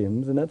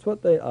victims, and that's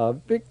what they are,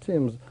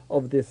 victims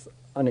of this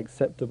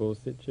unacceptable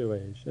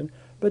situation,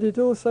 but it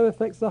also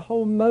affects the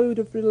whole mode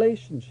of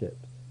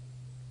relationships.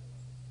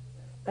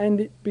 And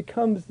it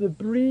becomes the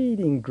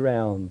breeding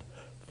ground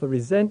for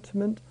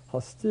resentment,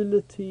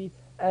 hostility,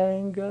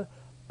 anger,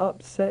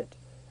 upset,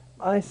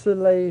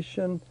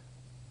 isolation,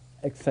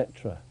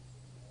 etc.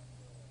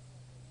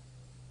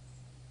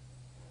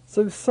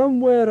 So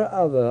somewhere or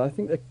other, I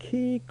think the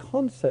key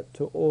concept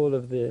to all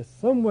of this,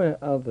 somewhere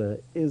or other,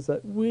 is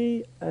that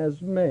we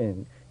as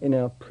men, in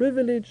our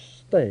privileged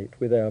state,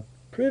 with our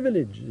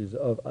privileges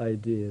of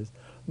ideas,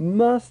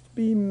 must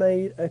be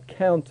made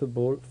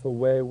accountable for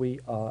where we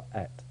are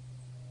at.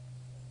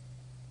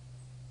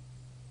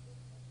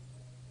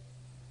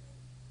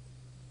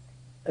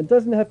 It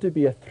doesn't have to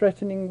be a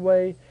threatening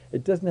way,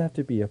 it doesn't have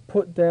to be a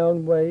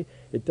put-down way,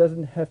 it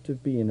doesn't have to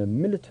be in a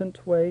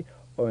militant way,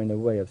 or in a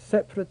way of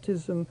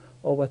separatism,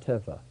 or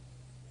whatever.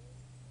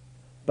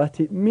 But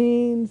it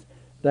means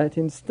that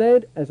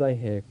instead, as I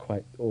hear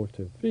quite all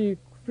too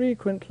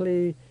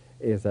frequently,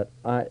 is that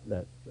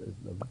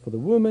for the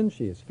woman,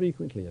 she is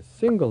frequently if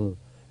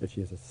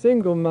she is a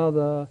single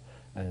mother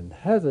and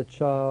has a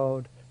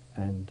child,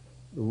 and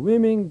the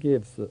women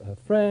gives her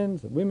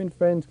friends, women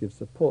friends give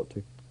support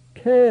to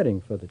caring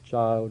for the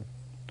child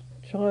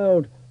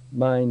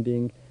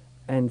minding,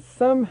 and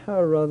somehow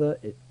or other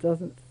it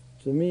doesn't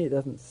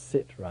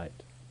sit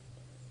right.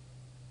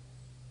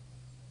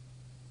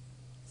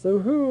 So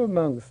who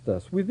amongst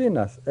us, within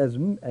us, as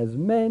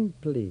men,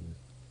 please,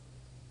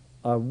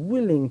 are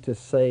willing to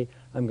say,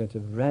 I'm going to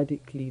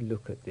radically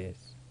look at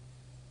this?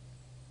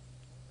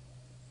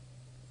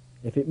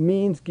 If it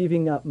means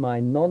giving up my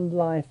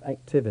non-life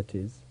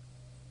activities,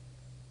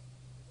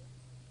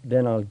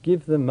 then I'll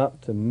give them up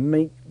to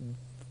make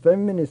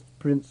feminist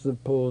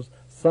principles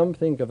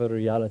something of a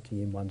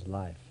reality in one's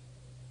life.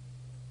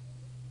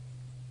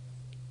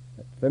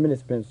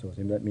 Feminist principles,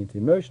 that means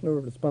emotional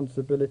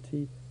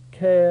responsibility,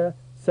 care,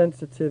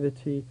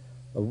 sensitivity,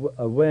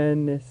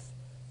 awareness,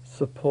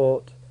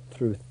 support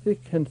through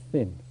thick and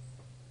thin,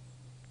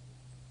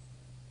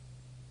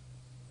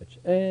 which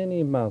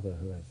any mother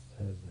who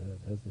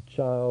has a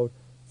child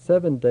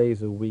 7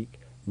 days a week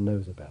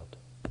knows about.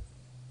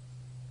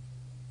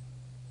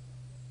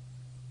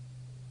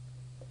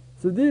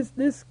 So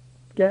this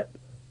gap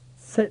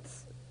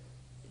sets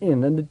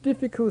in, and the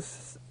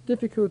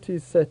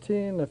difficulties set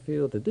in. I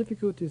feel the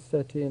difficulties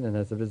set in, and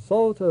as a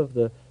result of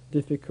the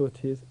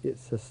difficulties, it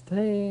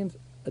sustains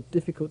a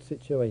difficult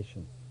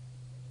situation.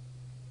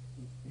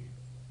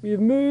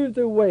 We've moved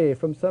away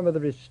from some of the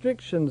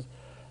restrictions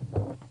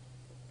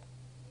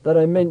that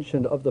I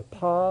mentioned of the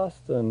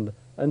past and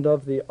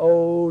of the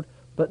old,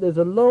 but there's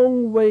a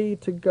long way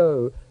to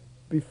go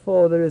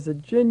before there is a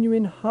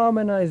genuine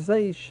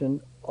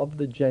harmonization of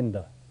the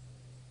gender.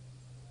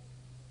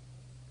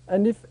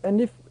 And if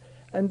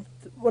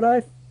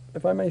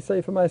I may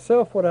say for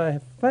myself, what I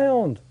have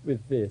found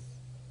with this,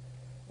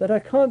 that I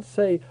can't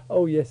say,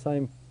 oh yes,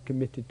 I'm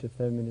committed to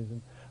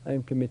feminism,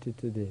 I'm committed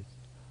to this.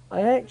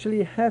 I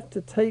actually have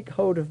to take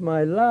hold of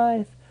my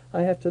life.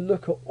 I have to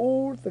look at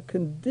all the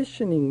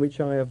conditioning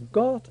which I have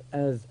got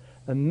as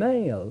a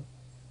male,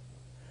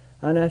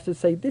 and I have to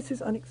say, this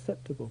is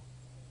unacceptable.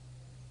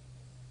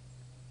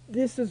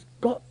 This has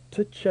got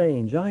to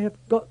change. I have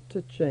got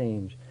to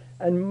change.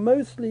 And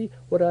mostly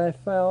what I have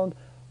found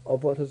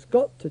of what has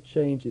got to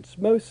change, it's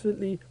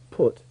mostly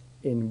put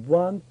in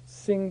one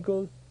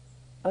single,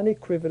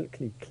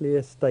 unequivocally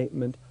clear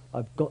statement: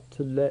 I've got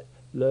to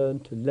learn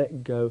to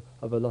let go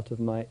of a lot of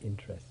my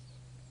interests.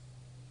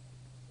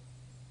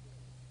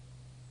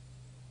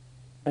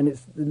 And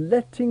it's the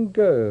letting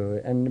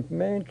go, and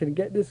man can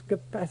get this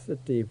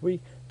capacity if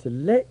we to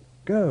let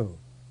go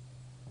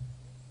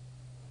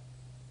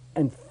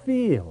and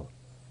feel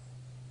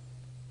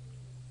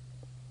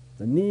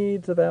the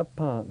needs of our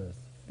partners,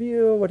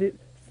 feel what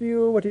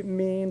it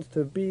means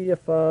to be a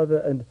father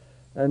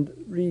and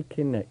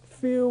reconnect,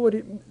 feel what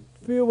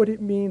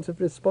it means of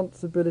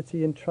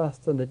responsibility and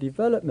trust and the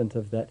development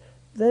of that.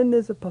 Then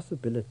there's a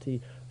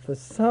possibility for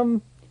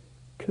some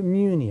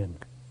communion.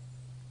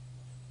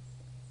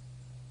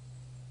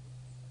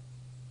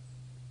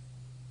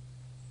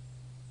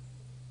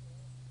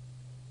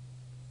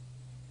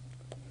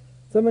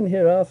 Someone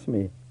here asked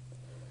me,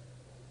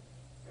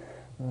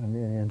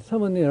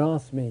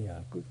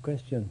 a good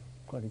question,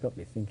 quite got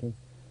me thinking.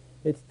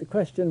 The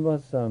question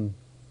was,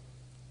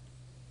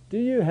 do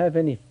you have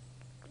any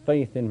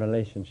faith in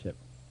relationship?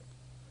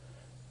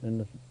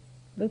 And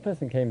the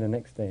person came the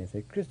next day and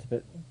said,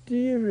 Christopher, do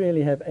you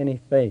really have any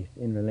faith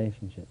in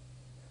relationship?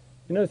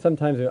 You know,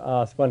 sometimes we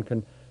ask, one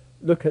can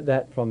look at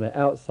that from the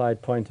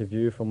outside point of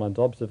view, from one's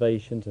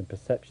observations and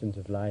perceptions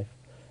of life,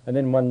 and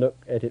then one look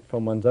at it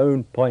from one's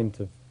own point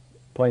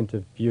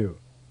of view.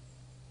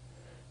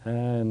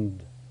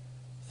 And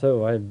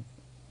so I've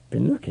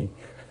been looking.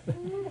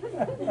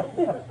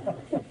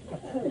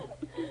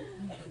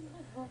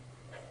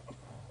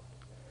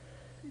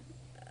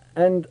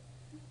 And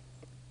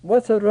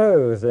what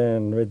arose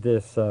then with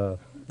this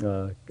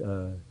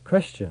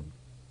question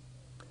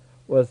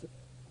was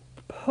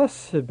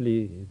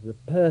possibly the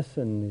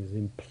person is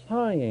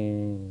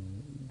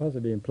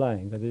possibly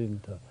implying, but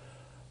just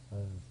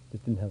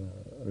didn't have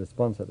a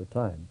response at the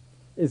time,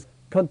 is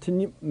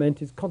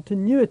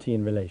continuity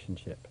in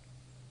relationship.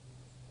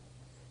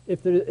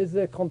 If is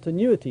there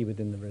continuity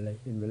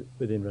within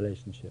within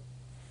relationship,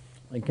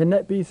 and can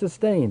that be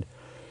sustained?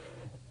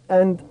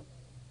 And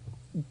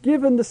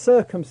given the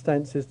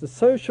circumstances, the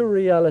social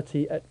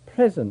reality at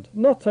present,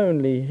 not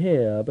only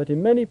here but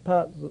in many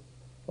parts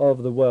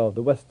of the world,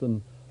 the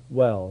Western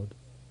world,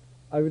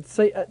 I would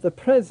say at the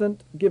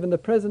present, given the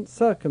present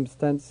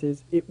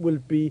circumstances, it will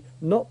be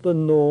not the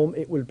norm,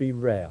 it will be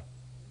rare.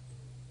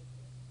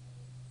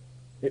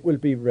 It will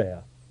be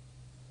rare.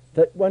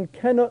 That one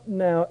cannot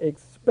now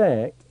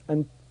expect,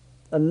 and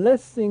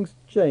unless things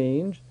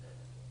change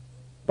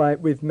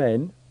with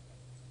men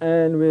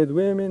and with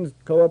women's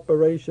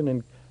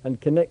cooperation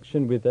and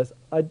connection with us,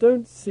 I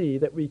don't see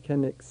that we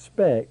can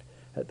expect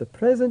at the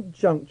present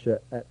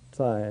juncture at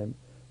time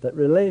that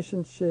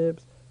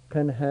relationships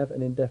can have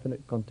an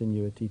indefinite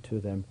continuity to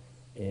them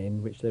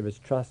in which there is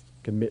trust,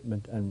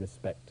 commitment and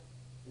respect.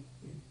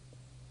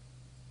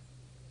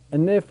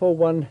 And therefore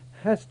one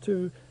has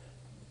to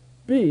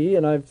be,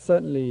 and I've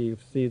certainly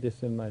see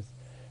this in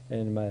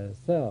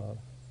myself,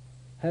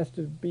 has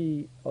to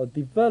be or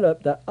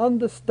develop that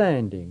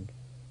understanding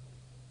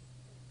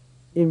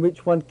in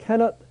which one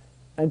cannot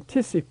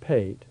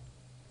anticipate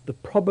the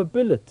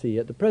probability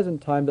at the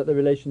present time that the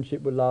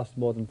relationship will last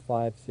more than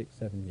 5, 6,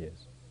 7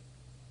 years.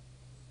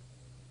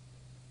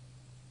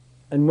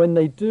 And when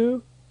they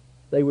do,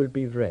 they will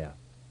be rare.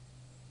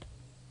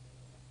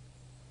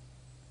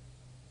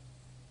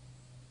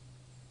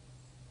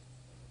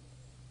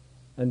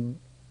 And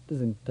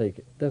doesn't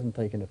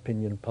take an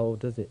opinion poll,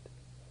 does it?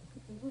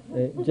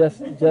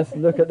 Just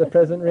look at the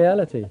present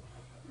reality.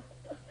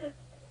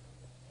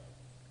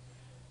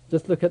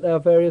 Just look at our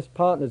various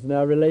partners and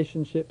our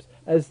relationships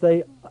as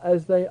they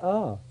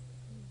are.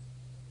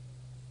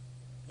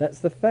 That's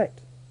the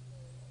fact.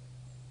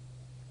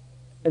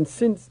 And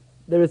since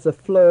there is a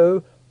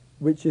flow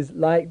which is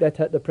like that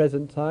at the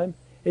present time,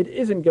 it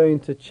isn't going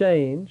to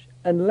change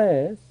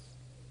unless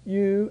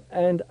you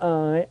and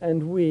I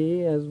and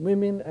we as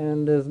women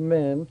and as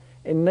men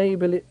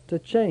enable it to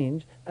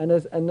change, and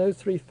those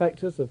three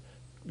factors of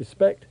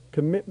respect,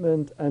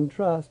 commitment and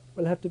trust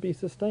will have to be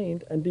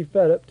sustained and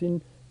developed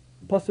in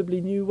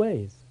possibly new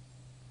ways.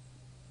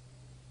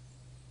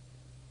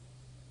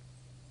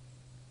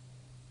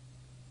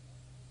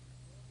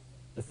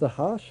 It's a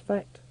harsh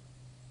fact.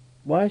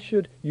 Why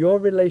should your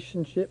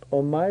relationship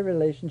or my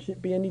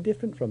relationship be any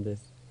different from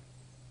this?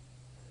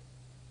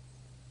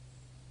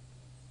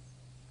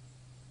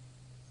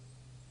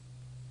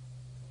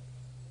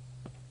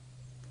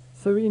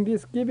 So in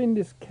this, giving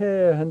this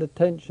care and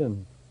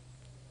attention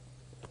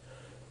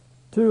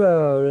to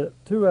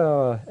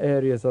our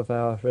areas of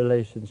our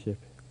relationship,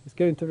 it's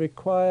going to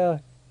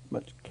require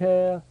much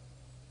care,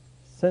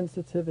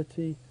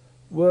 sensitivity,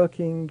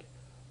 working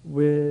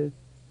with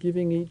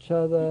giving each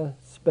other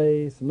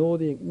space and all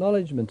the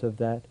acknowledgement of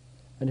that.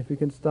 And if we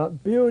can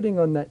start building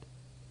on that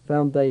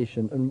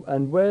foundation,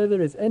 and where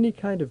there is any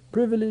kind of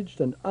privileged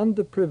and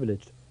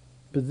underprivileged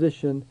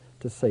position,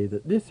 to say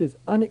that this is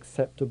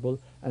unacceptable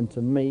and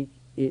to make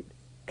it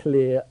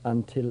clear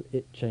until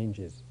it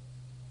changes.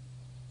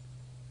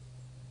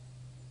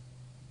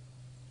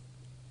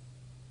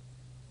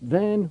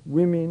 Then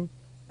women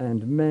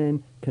and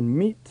men can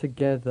meet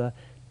together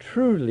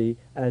truly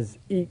as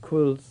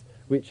equals,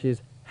 which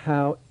is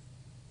how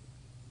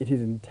it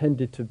is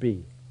intended to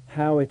be,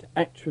 how it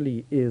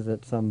actually is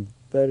at some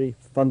very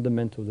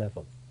fundamental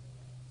level.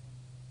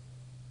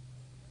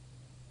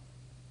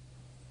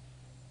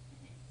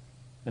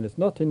 And it's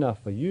not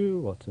enough for you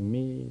or to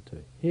me to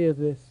hear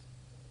this.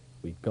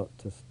 We've got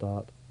to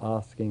start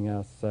asking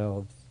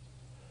ourselves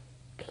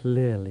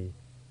clearly,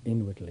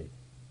 inwardly.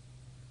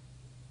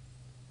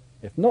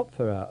 If not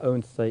for our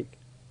own sake,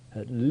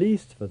 at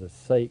least for the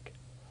sake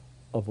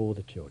of all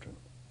the children.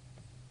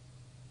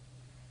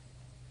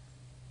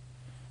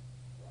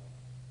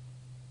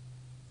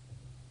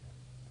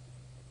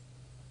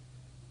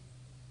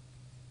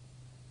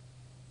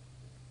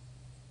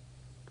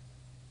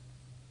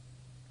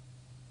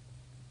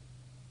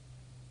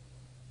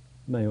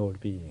 May all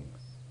beings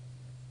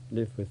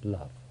live with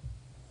love.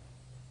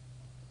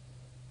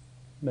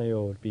 May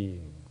all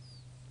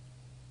beings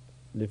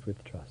live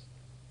with trust.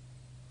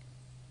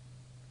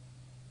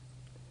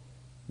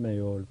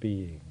 May all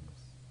beings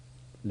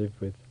live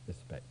with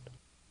respect.